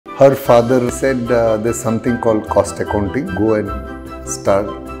Her father said there's something called cost accounting. Go and start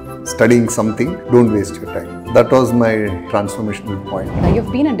studying something. Don't waste your time. That was my transformational point.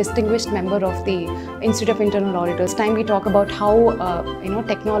 You've been a distinguished member of the Institute of Internal Auditors. Time we talk about how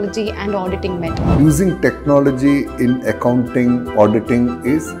technology and auditing met. Using technology in accounting, auditing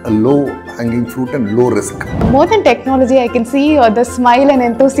is a low-hanging fruit and low risk. More than technology, I can see the smile and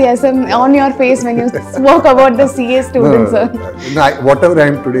enthusiasm on your face when you spoke about the CA students. Whatever I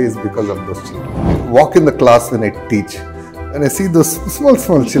am today is because of those children. Walk in the class when I teach. And I see those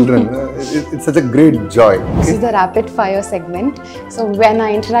small children, it's such a great joy. This is the rapid fire segment. So when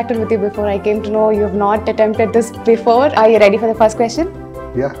I interacted with you before, I came to know you have not attempted this before. Are you ready for the first question?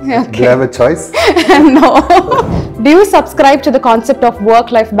 Yeah. Okay. Do I have a choice? No. Do you subscribe to the concept of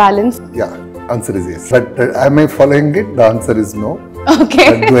work-life balance? Yeah, answer is yes. But am I following it? The answer is no.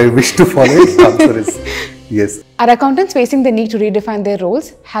 Okay. But do I wish to follow it? The answer is yes. Are accountants facing the need to redefine their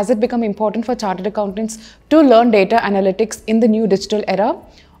roles? Has it become important for chartered accountants to learn data analytics in the new digital era?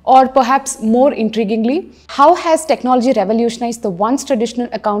 Or perhaps more intriguingly, how has technology revolutionized the once traditional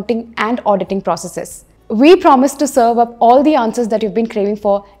accounting and auditing processes? We promise to serve up all the answers that you've been craving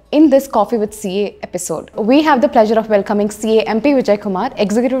for in this Coffee with CA episode. We have the pleasure of welcoming CA MP Vijay Kumar,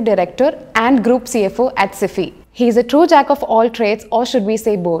 Executive Director and Group CFO at Sify. He is a true jack of all trades, or should we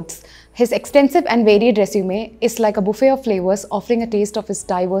say both. His extensive and varied resume is like a buffet of flavors, offering a taste of his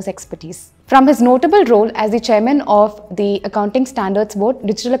diverse expertise. From his notable role as the chairman of the Accounting Standards Board,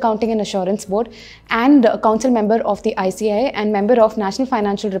 Digital Accounting and Assurance Board, and a council member of the ICAI and member of National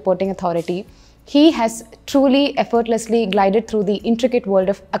Financial Reporting Authority, he has truly effortlessly glided through the intricate world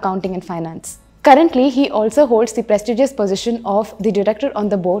of accounting and finance. Currently, he also holds the prestigious position of the director on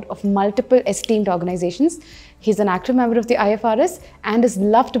the board of multiple esteemed organizations. He's an active member of the IFRS and is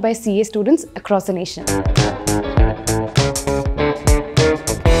loved by CA students across the nation.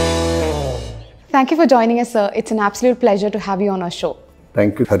 Thank you for joining us, sir. It's an absolute pleasure to have you on our show.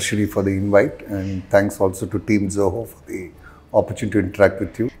 Thank you, Harshini, for the invite, and thanks also to Team Zoho for the opportunity to interact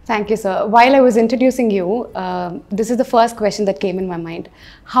with you. Thank you, sir. While I was introducing you, this is the first question that came in my mind.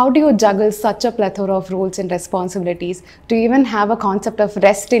 How do you juggle such a plethora of roles and responsibilities to even have a concept of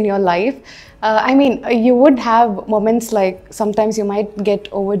rest in your life? I mean, you would have moments like sometimes you might get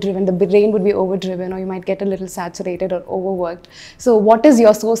overdriven, the brain would be overdriven, or you might get a little saturated or overworked. So what is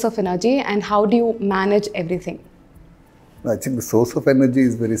your source of energy and how do you manage everything? I think the source of energy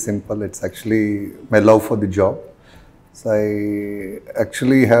is very simple. It's actually my love for the job. So I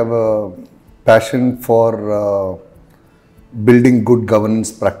actually have a passion for building good governance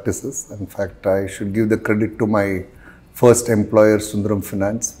practices. In fact, I should give the credit to my first employer, Sundaram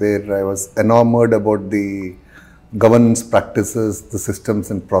Finance, where I was enamored about the governance practices, the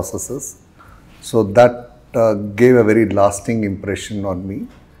systems and processes. So that gave a very lasting impression on me.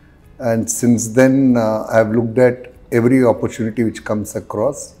 And since then, I have looked at every opportunity which comes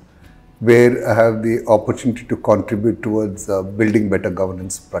across where I have the opportunity to contribute towards building better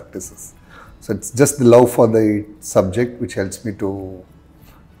governance practices. So it's just the love for the subject which helps me to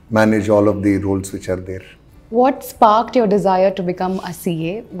manage all of the roles which are there. What sparked your desire to become a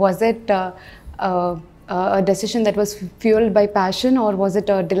CA? Was it a decision that was fueled by passion, or was it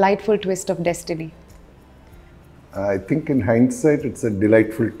a delightful twist of destiny? I think in hindsight, it's a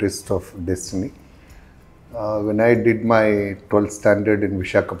delightful twist of destiny. When I did my 12th standard in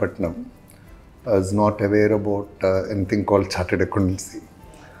Visakhapatnam, I was not aware about anything called chartered accountancy.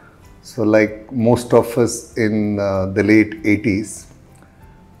 So like most of us in the late 80s,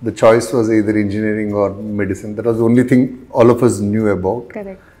 the choice was either engineering or medicine. That was the only thing all of us knew about.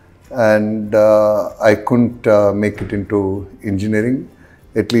 Correct. And I couldn't make it into engineering,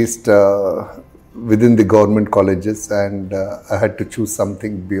 at least within the government colleges, and I had to choose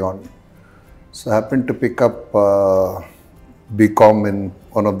something beyond. So I happened to pick up BCom in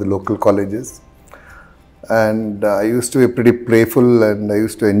one of the local colleges, and I used to be pretty playful and I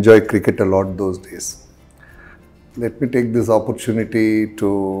used to enjoy cricket a lot those days. Let me take this opportunity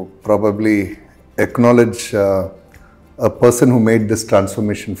to probably acknowledge a person who made this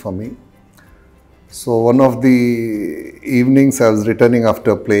transformation for me. So one of the evenings I was returning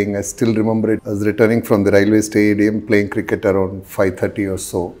after playing, I still remember it, I was returning from the railway stadium playing cricket around 5:30 or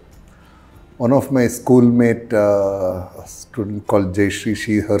so. One of my schoolmate, a student called Jayashree,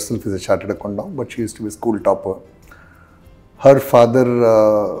 she herself is a chartered accountant, but she used to be a school topper. Her father,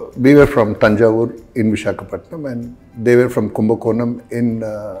 we were from Tanjavur in Visakhapatnam and they were from Kumbakonam in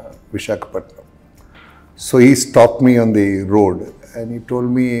Visakhapatnam. So he stopped me on the road and he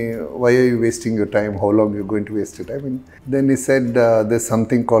told me, why are you wasting your time? How long are you going to waste your time? And then he said, there's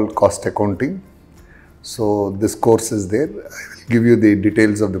something called cost accounting. So this course is there. I will give you the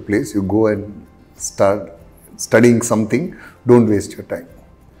details of the place. You go and start studying something. Don't waste your time.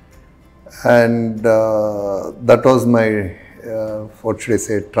 And that was my, what should I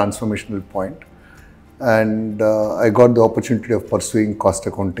say, transformational point. And I got the opportunity of pursuing cost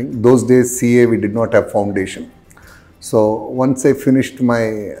accounting. Those days, CA, we did not have foundation. So once I finished my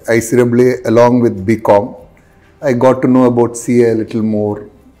ICAA along with BCom, I got to know about CA a little more.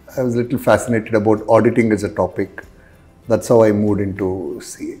 I was a little fascinated about auditing as a topic. That's how I moved into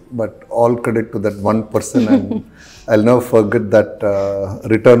CA. But all credit to that one person, and I'll never forget that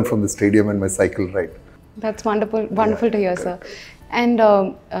return from the stadium and my cycle ride. That's wonderful, wonderful to hear, sir. And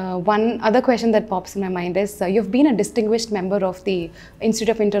one other question that pops in my mind is, you've been a distinguished member of the Institute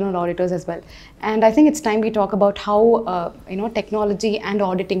of Internal Auditors as well. And I think it's time we talk about how technology and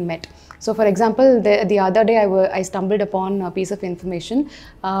auditing met. So for example, the other day I stumbled upon a piece of information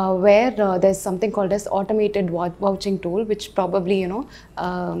where there's something called as automated vouching tool, which probably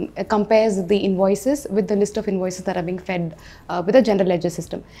compares the invoices with the list of invoices that are being fed with a general ledger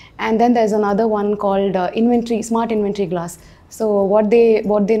system. And then there's another one called smart inventory glass. So what they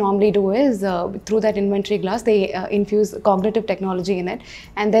normally do is through that inventory glass, they infuse cognitive technology in it,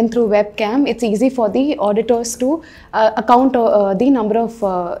 and then through webcam, it's easy for the auditors to account the number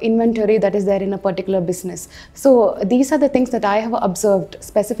of inventory that is there in a particular business. So these are the things that I have observed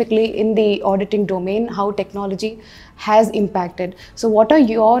specifically in the auditing domain, how technology has impacted. So what are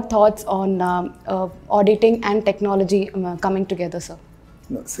your thoughts on auditing and technology coming together, sir?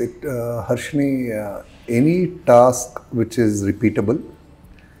 No, see, Harshini, any task which is repeatable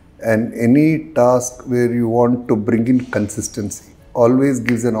and any task where you want to bring in consistency always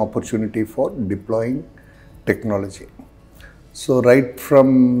gives an opportunity for deploying technology. So right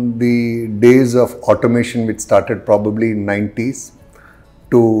from the days of automation, which started probably in 90s,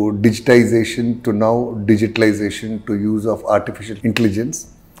 to digitization, to now digitalization, to use of artificial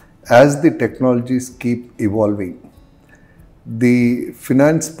intelligence, as the technologies keep evolving, the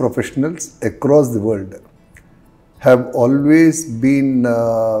finance professionals across the world have always been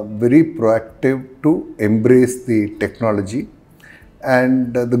very proactive to embrace the technology.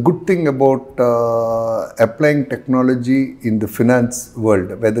 And the good thing about applying technology in the finance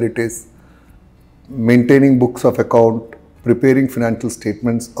world, whether it is maintaining books of account, preparing financial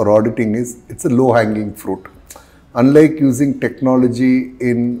statements, or auditing, is it's a low-hanging fruit. Unlike using technology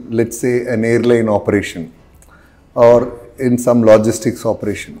in, let's say, an airline operation or in some logistics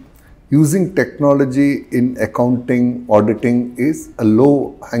operation, using technology in accounting, auditing is a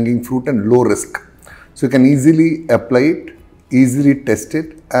low-hanging fruit and low risk. So you can easily apply it, easily test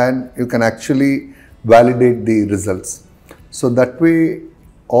it, and you can actually validate the results. So that way,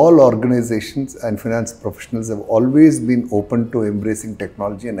 all organizations and finance professionals have always been open to embracing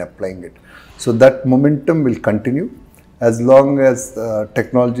technology and applying it. So that momentum will continue as long as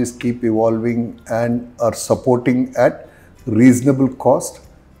technologies keep evolving and are supporting at reasonable cost.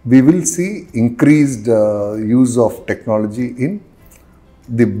 We will see increased use of technology in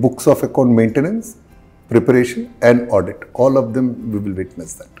the books of account maintenance, preparation, and audit. All of them, we will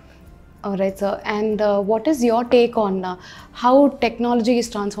witness that. All right, sir. And what is your take on how technology is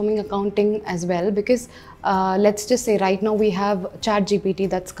transforming accounting as well? Because let's just say right now we have ChatGPT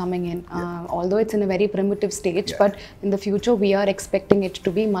that's coming in, although it's in a very primitive stage, but in the future we are expecting it to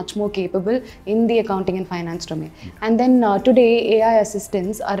be much more capable in the accounting and finance domain. And then today AI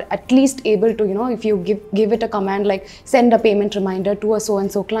assistants are at least able to, if you give it a command like send a payment reminder to a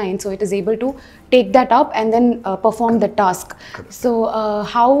so-and-so client, so it is able to take that up and then perform the task. So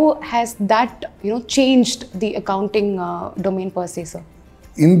how has that changed the accounting domain per se, sir?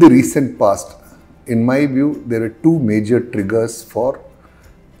 In the recent past, in my view, there are two major triggers for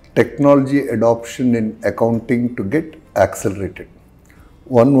technology adoption in accounting to get accelerated.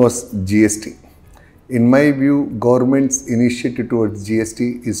 One was GST. In my view, government's initiative towards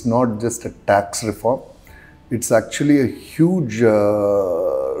GST is not just a tax reform. It's actually a huge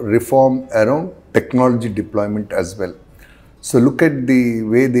reform around technology deployment as well. So look at the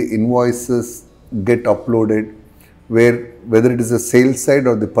way the invoices get uploaded, whether it is the sales side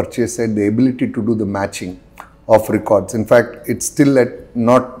or the purchase side, the ability to do the matching of records. In fact, it's still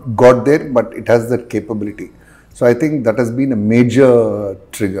not got there, but it has that capability. So I think that has been a major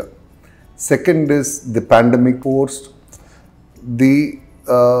trigger. Second is the pandemic forced the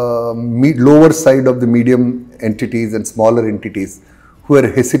lower side of the medium entities and smaller entities who are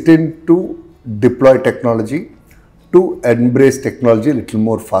hesitant to deploy technology to embrace technology a little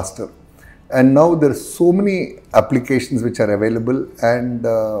more faster. And now there are so many applications which are available, and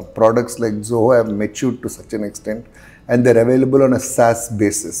products like Zoho have matured to such an extent, and they're available on a SaaS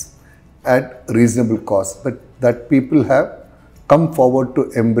basis. at reasonable cost, but that people have come forward to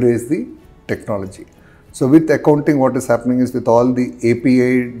embrace the technology. So with accounting, what is happening is with all the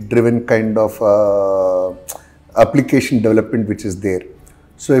API driven kind of application development which is there.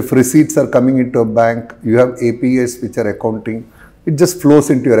 So if receipts are coming into a bank, you have APIs which are accounting, it just flows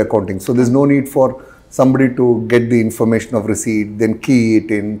into your accounting. So there's no need for somebody to get the information of receipt, then key it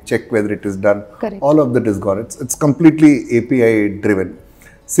in, check whether it is done. Correct. All of that is gone. It's completely API driven.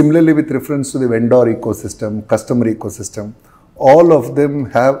 Similarly, with reference to the vendor ecosystem, customer ecosystem, all of them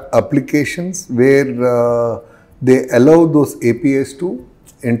have applications where they allow those APIs to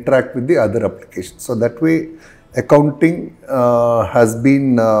interact with the other applications. So that way, accounting has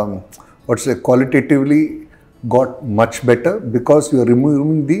been, qualitatively got much better because you are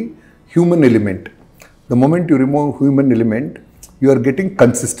removing the human element. The moment you remove human element, you are getting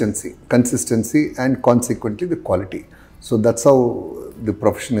consistency and consequently the quality. So that's how the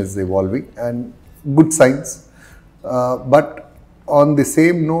profession is evolving and good signs. But on the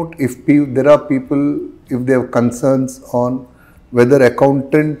same note, if there are people, if they have concerns on whether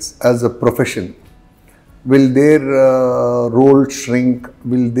accountants as a profession, will their role shrink,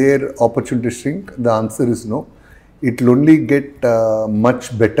 will their opportunity shrink? The answer is no. It will only get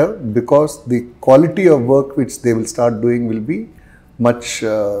much better because the quality of work which they will start doing will be much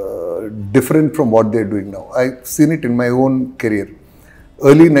different from what they are doing now. I've seen it in my own career.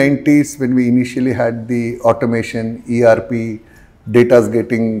 Early 90s, when we initially had the automation, ERP, data is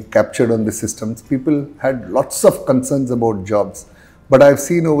getting captured on the systems, people had lots of concerns about jobs. But I've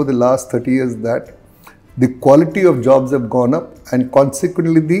seen over the last 30 years that the quality of jobs have gone up and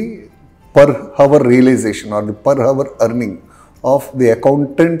consequently the per hour realization or the per hour earning of the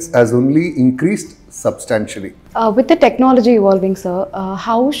accountants has only increased substantially. With the technology evolving, sir,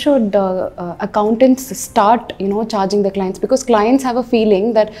 how should accountants start, charging the clients? Because clients have a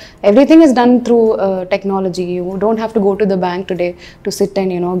feeling that everything is done through technology. You don't have to go to the bank today to sit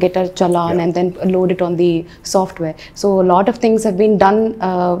and get a challan and then load it on the software. So a lot of things have been done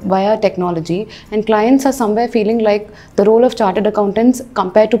via technology, and clients are somewhere feeling like the role of chartered accountants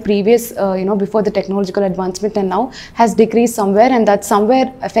compared to previous, before the technological advancement and now has decreased somewhere, and that's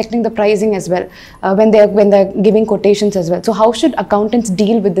somewhere affecting the pricing as well when they're giving quotations as well. So how should accountants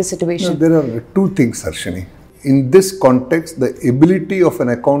deal with this situation? There are two things, Harshini. In this context, the ability of an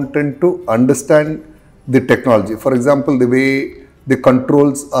accountant to understand the technology. For example, the way the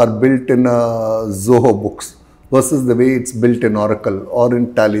controls are built in Zoho books versus the way it's built in Oracle or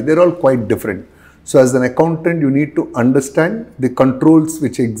in Tally, they're all quite different. So as an accountant, you need to understand the controls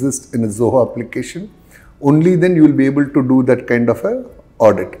which exist in a Zoho application. Only then you will be able to do that kind of a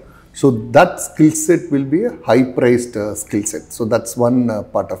audit. So that skill set will be a high-priced skill set. So that's one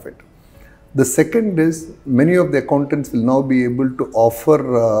part of it. The second is many of the accountants will now be able to offer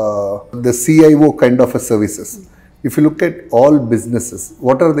the CIO kind of a services. If you look at all businesses,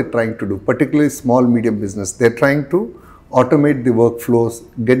 what are they trying to do? Particularly small, medium business, they're trying to automate the workflows,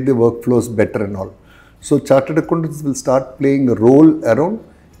 get the workflows better and all. So chartered accountants will start playing a role around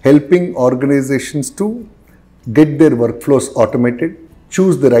helping organizations to get their workflows automated,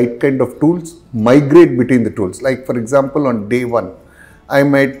 choose the right kind of tools, migrate between the tools. Like for example, on day one, I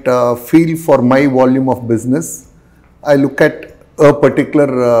might feel for my volume of business, I look at a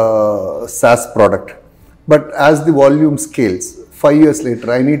particular SaaS product. But as the volume scales, 5 years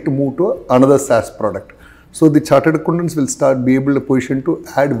later, I need to move to another SaaS product. So the chartered accountants will be able to position to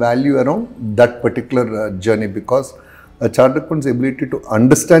add value around that particular journey, because a chartered accountant's ability to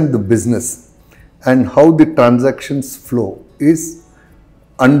understand the business and how the transactions flow is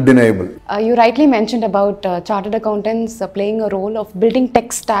undeniable. You rightly mentioned about chartered accountants playing a role of building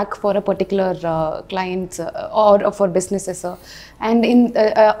tech stack for a particular client or for businesses. And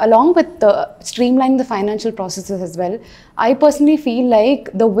along with streamlining the financial processes as well, I personally feel like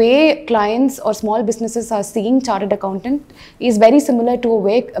the way clients or small businesses are seeing chartered accountant is very similar to a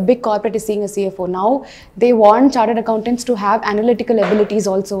way a big corporate is seeing a CFO. Now they want chartered accountants to have analytical abilities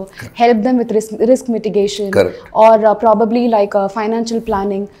also, help them with risk mitigation, or probably like financial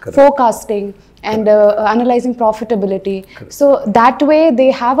planning, forecasting, and analyzing profitability. So that way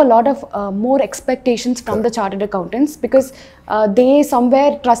they have a lot of more expectations from the chartered accountants, because they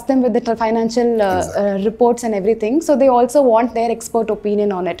somewhere trust them with the financial reports and everything. So they also want their expert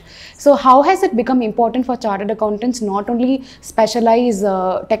opinion on it. So how has it become important for chartered accountants not only specialize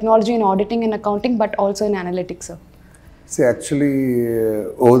technology in auditing and accounting, but also in analytics, sir? See, actually,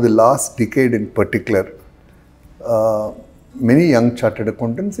 over the last decade in particular, many young chartered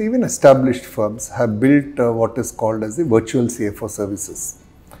accountants, even established firms, have built what is called as the virtual CFO services,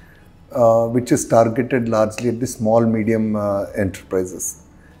 which is targeted largely at the small, medium enterprises.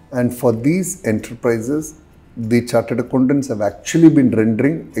 And for these enterprises, the chartered accountants have actually been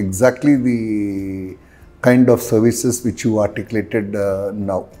rendering exactly the kind of services which you articulated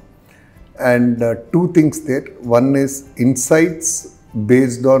now. And two things there. One is insights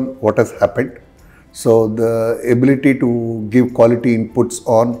based on what has happened. So the ability to give quality inputs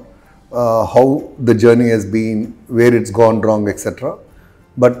on how the journey has been, where it's gone wrong, etc.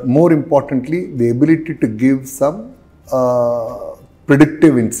 But more importantly, the ability to give some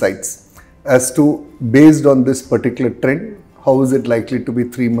predictive insights as to, based on this particular trend, how is it likely to be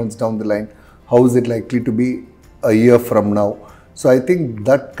 3 months down the line? How is it likely to be a year from now? So I think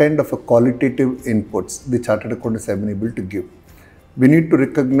that kind of a qualitative inputs the chartered accountants have been able to give. We need to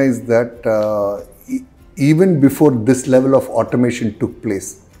recognize that even before this level of automation took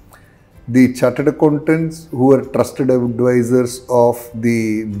place, the chartered accountants who were trusted advisors of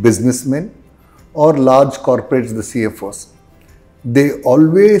the businessmen or large corporates, the CFOs, they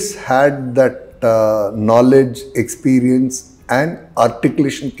always had that knowledge, experience and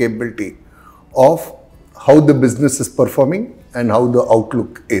articulation capability of how the business is performing and how the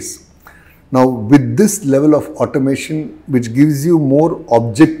outlook is. Now, with this level of automation, which gives you more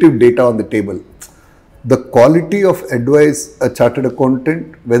objective data on the table, the quality of advice a chartered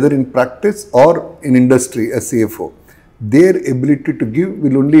accountant, whether in practice or in industry, a CFO, their ability to give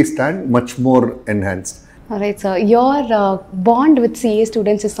will only stand much more enhanced. All right, so your bond with CA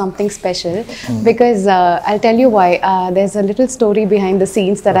students is something special because I'll tell you why. There's a little story behind the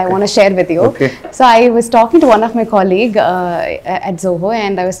scenes that I want to share with you. So I was talking to one of my colleagues at Zoho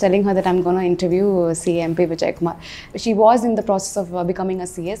and I was telling her that I'm going to interview CA MP Vijay Kumar. She was in the process of becoming a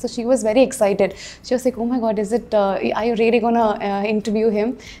CA, so she was very excited. She was like, oh my God, is it, are you really going to interview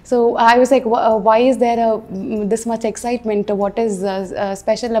him? So I was like, why is there this much excitement? What is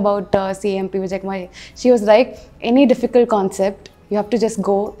special about CA MP Vijay Kumar? She was like, any difficult concept, you have to just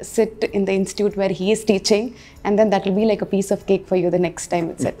go sit in the institute where he is teaching and then that will be like a piece of cake for you the next time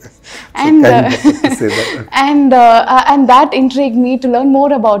itself. And and that intrigued me to learn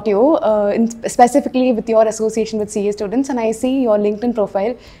more about you, specifically with your association with CA students. And I see your LinkedIn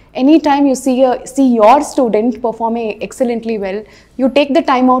profile. Anytime you see your student performing excellently well, you take the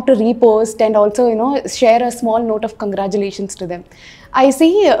time out to repost and also share a small note of congratulations to them. I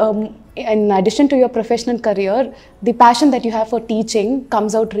see, in addition to your professional career, the passion that you have for teaching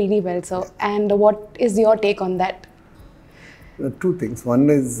comes out really well. So, and what is your take on that? Two things. One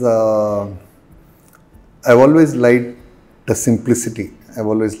is, I've always liked the simplicity. I've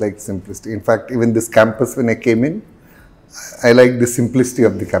always liked simplicity. In fact, even this campus, when I came in, I like the simplicity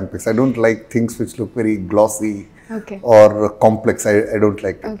of the campus. I don't like things which look very glossy or complex. I don't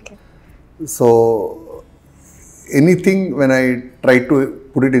like it. So, anything when I try to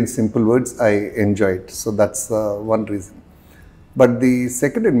put it in simple words, I enjoy it. So that's one reason. But the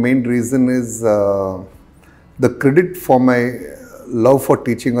second and main reason is the credit for my love for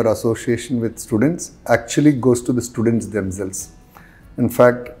teaching or association with students actually goes to the students themselves. In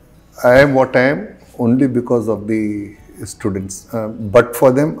fact, I am what I am only because of the students. But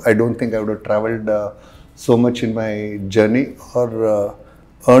for them, I don't think I would have traveled so much in my journey or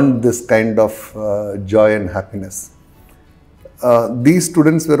earned this kind of joy and happiness. These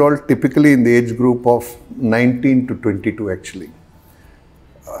students were all typically in the age group of 19 to 22 actually.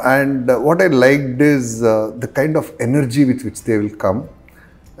 And what I liked is the kind of energy with which they will come.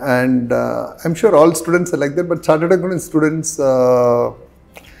 And I'm sure all students are like that, but chartered accountant students,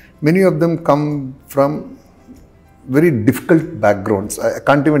 many of them come from very difficult backgrounds. I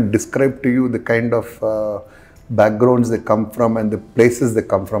can't even describe to you the kind of backgrounds they come from and the places they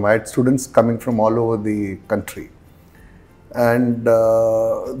come from. I had students coming from all over the country. And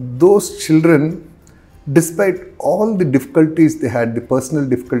those children, despite all the difficulties they had, the personal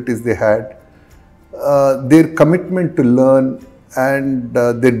difficulties they had, their commitment to learn and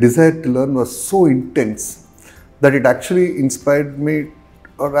their desire to learn was so intense that it actually inspired me,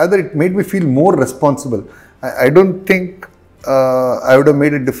 or rather it made me feel more responsible. I don't think I would have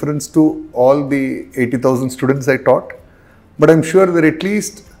made a difference to all the 80,000 students I taught, but I'm sure there are at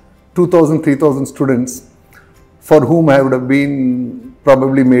least 2,000, 3,000 students for whom I would have been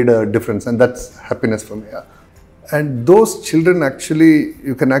probably made a difference, and that's happiness for me. And those children actually,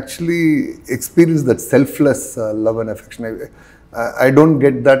 you can actually experience that selfless love and affection. I don't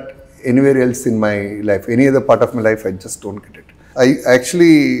get that anywhere else in my life. Any other part of my life, I just don't get it. I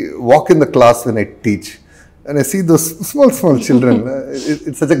actually walk in the class when I teach and I see those small children.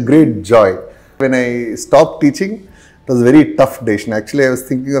 It's such a great joy. When I stopped teaching, it was a very tough decision. Actually, I was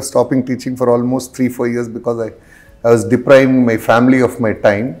thinking of stopping teaching for almost 3-4 years because I was depriving my family of my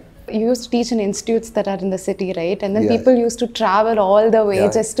time. you used to teach in institutes that are in the city, right? And then Yeah. people used to travel all the way Yeah.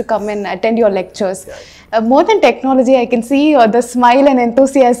 just to come and attend your lectures. More than technology, I can see the smile and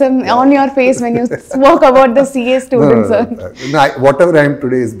enthusiasm on your face when you spoke about the CA students. Whatever I am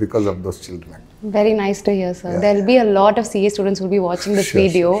today is because of those children. Very nice to hear, sir. Yeah. There will be a lot of CA students who will be watching this Sure,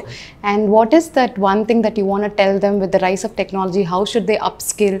 video. sure. And what is that one thing that you want to tell them with the rise of technology? How should they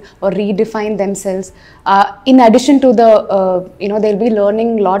upskill or redefine themselves? In addition to the, they'll be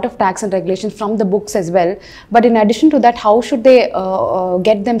learning a lot of tax and regulations from the books as well. But in addition to that, how should they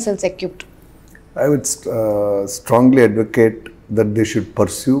get themselves equipped? I would strongly advocate that they should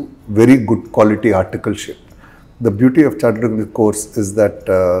pursue very good quality articleship. The beauty of Chartered Accountant course is that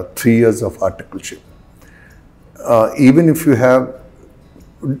 3 years of articleship. Even if you have,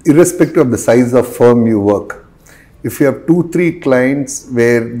 irrespective of the size of firm you work, if you have 2-3 clients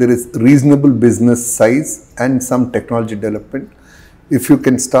where there is reasonable business size and some technology development, if you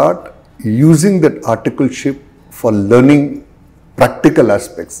can start using that articleship for learning practical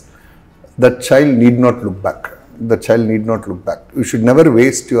aspects, the child need not look back. The child need not look back. You should never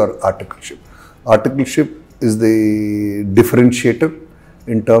waste your articleship. Articleship is the differentiator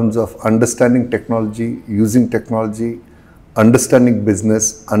in terms of understanding technology, using technology, understanding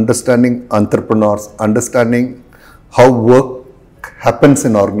business, understanding entrepreneurs, understanding how work happens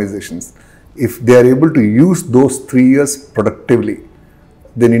in organizations. If they are able to use those 3 years productively,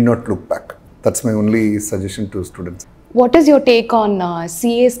 they need not look back. That's my only suggestion to students. What is your take on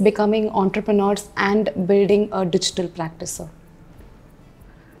CAs becoming entrepreneurs and building a digital practice, sir?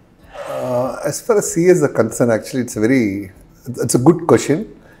 As far as CAs are concerned, actually, it's a good question.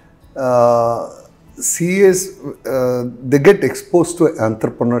 CAs, they get exposed to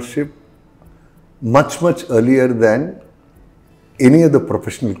entrepreneurship much earlier than any other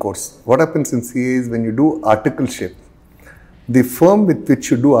professional course. What happens in CA is when you do articleship, the firm with which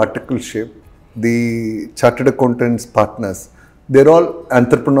you do articleship, the chartered accountants partners, they're all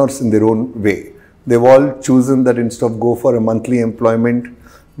entrepreneurs in their own way. They've all chosen that instead of go for a monthly employment,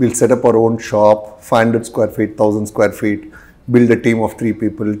 we'll set up our own shop, 500 square feet, 1000 square feet, build a team of 3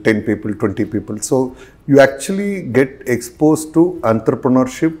 people, 10 people, 20 people. So you actually get exposed to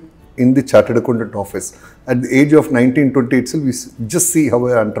entrepreneurship in the chartered accountant office. At the age of 19, 20 itself, we just see how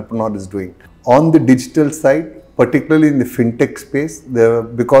an entrepreneur is doing. On the digital side, particularly in the fintech space,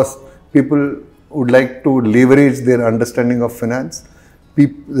 because people would like to leverage their understanding of finance,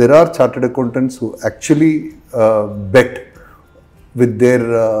 there are chartered accountants who actually bet with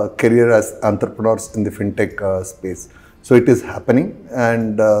their career as entrepreneurs in the fintech space. So it is happening,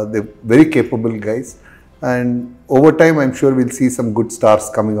 and they're very capable guys. And over time, I'm sure we'll see some good stars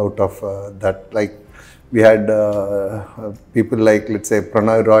coming out of that. Like we had people like, let's say,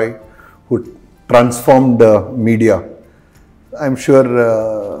 Pranay Roy, who transformed media. I'm sure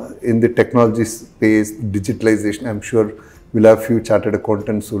in the technology space, digitalization, I'm sure we'll have few chartered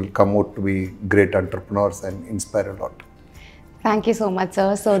accountants who will come out to be great entrepreneurs and inspire a lot. Thank you so much,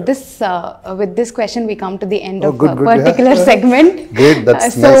 sir. So this, with this question, we come to the end of good, a particular segment. Great,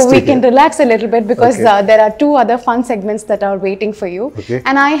 that's so nice to we can hear. relax a little bit because Okay. there are 2 other fun segments that are waiting for you. Okay.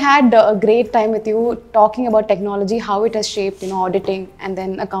 And I had a great time with you talking about technology, how it has shaped, auditing and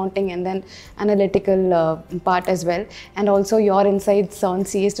then accounting and then analytical part as well. And also your insights on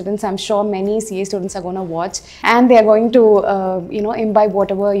CA students. I'm sure many CA students are going to watch and they are going to, imbibe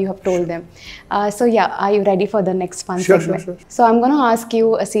whatever you have told them. So yeah, are you ready for the next fun segment? Sure. So I'm going to ask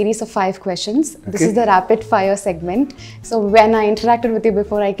you a series of 5 questions. This Okay. is the rapid fire segment. So when I interacted with you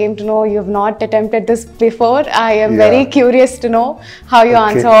before, I came to know you have not attempted this before. I am very curious to know how you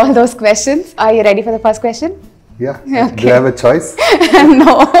answer all those questions. Are you ready for the first question? Yeah. Okay. Do you have a choice?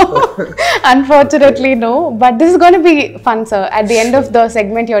 No, unfortunately no. But this is going to be fun, sir. At the end of the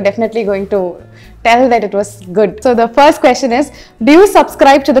segment, you're definitely going to tell that it was good. So the first question is, do you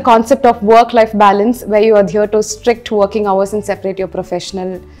subscribe to the concept of work-life balance where you adhere to strict working hours and separate your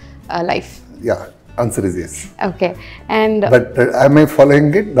professional life? Yeah. Answer is yes. Okay. And But am I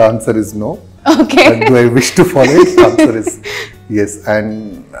following it? The answer is no. okay. But do I wish to follow it? The answer is yes.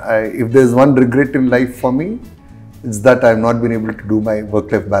 And if there's one regret in life for me, it's that I've not been able to do my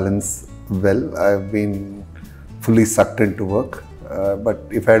work-life balance well. I've been fully sucked into work. But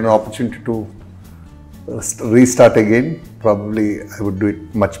if I had an opportunity to restart again, probably I would do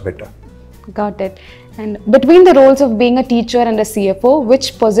it much better. Got it. And between the roles of being a teacher and a CFO,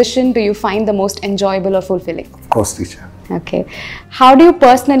 which position do you find the most enjoyable or fulfilling? Of course, teacher. Okay. How do you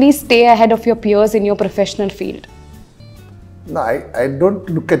personally stay ahead of your peers in your professional field? No, I don't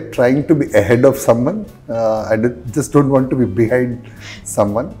look at trying to be ahead of someone. Just don't want to be behind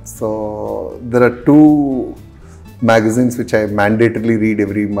someone. So there are 2 magazines which I mandatorily read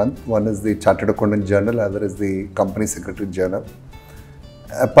every month. One is the Chartered Accountant Journal, other is the Company Secretary Journal.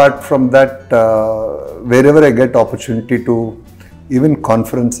 Apart from that, wherever I get opportunity to, even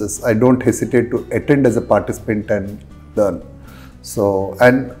conferences, I don't hesitate to attend as a participant and learn. So,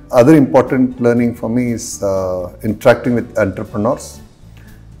 and other important learning for me is interacting with entrepreneurs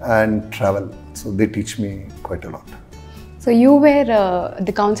and travel. So they teach me quite a lot. So you were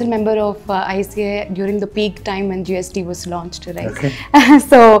the council member of ICA during the peak time when GST was launched, right? Okay.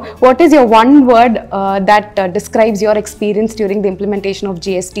 So what is your one word that describes your experience during the implementation of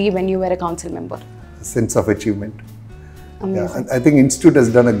GST when you were a council member? Sense of achievement. Amazing. Yeah, I think Institute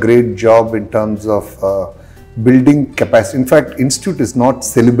has done a great job in terms of building capacity. In fact, Institute is not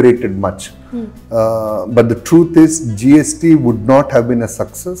celebrated much. But the truth is GST would not have been a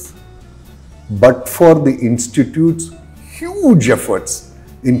success but for the Institute's huge efforts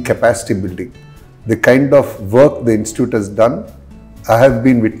in capacity building. The kind of work the Institute has done, I have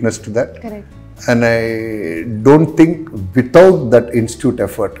been witness to that. Correct. And I don't think without that Institute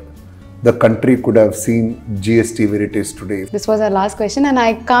effort, the country could have seen GST where it is today. This was our last question and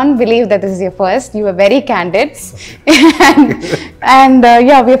I can't believe that this is your first. You were very candid. and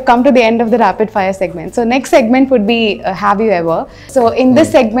yeah, we have come to the end of the rapid fire segment. So next segment would be Have You Ever? So in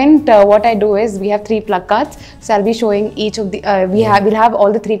this segment, what I do is we have 3 placards. So I'll be showing each of the, we'll have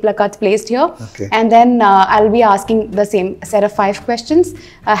all the 3 placards placed here. Okay. And then I'll be asking the same set of 5 questions.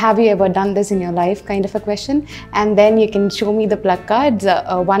 Have you ever done this in your life kind of a question? And then you can show me the placards.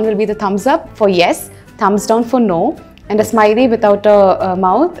 One will be the thumbs up for yes, thumbs down for no, and a smiley without a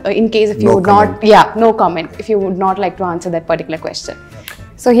mouth in case if you No would comment. not, yeah, no comment, if you would not like to answer that particular question. Okay.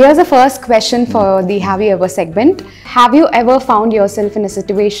 So here's the first question for the Have You Ever segment. Have you ever found yourself in a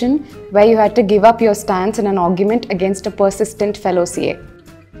situation where you had to give up your stance in an argument against a persistent fellow CA?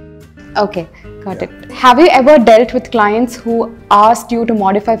 Okay, got it. Have you ever dealt with clients who asked you to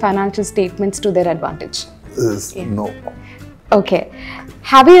modify financial statements to their advantage? No. Okay.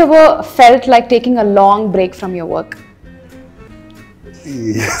 Have you ever felt like taking a long break from your work?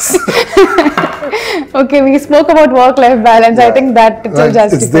 Yes. Okay, we spoke about work-life balance. Yeah. I think that itself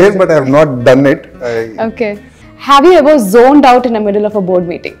justifies. It's there, but I have not done it. Okay. Have you ever zoned out in the middle of a board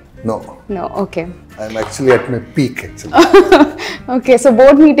meeting? No. No, okay. I'm actually at my peak, actually. Okay, so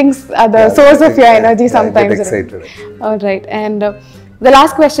board meetings are the source of your energy sometimes. I get excited. All right, and the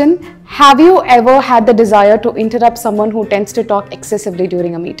last question, have you ever had the desire to interrupt someone who tends to talk excessively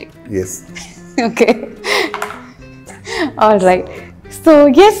during a meeting? Yes. Okay. All right. So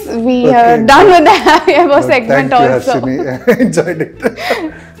yes, we are done with the Have You Ever segment also. Thank you, Harshini. I enjoyed it.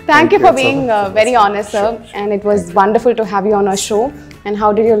 Thank you for being very honest, sir. And it was wonderful to have you on our show. And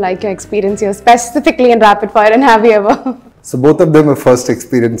how did you like your experience here, specifically in Rapid Fire and Have You Ever? So both of them are first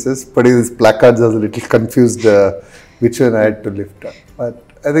experiences. But these placards, I was a little confused which one I had to lift up. But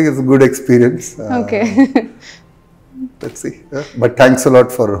I think it's a good experience. Okay. Let's see. But thanks a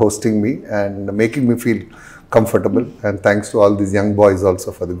lot for hosting me and making me feel comfortable, and thanks to all these young boys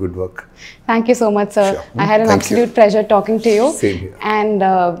also for the good work. Thank you so much, sir. Sure. I had an absolute pleasure talking to you. Same here.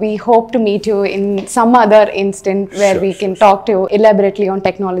 And we hope to meet you in some other instant where we can talk to you elaborately on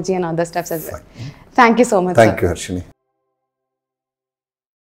technology and other stuff as well. Thank you so much, Thank you, Harshini.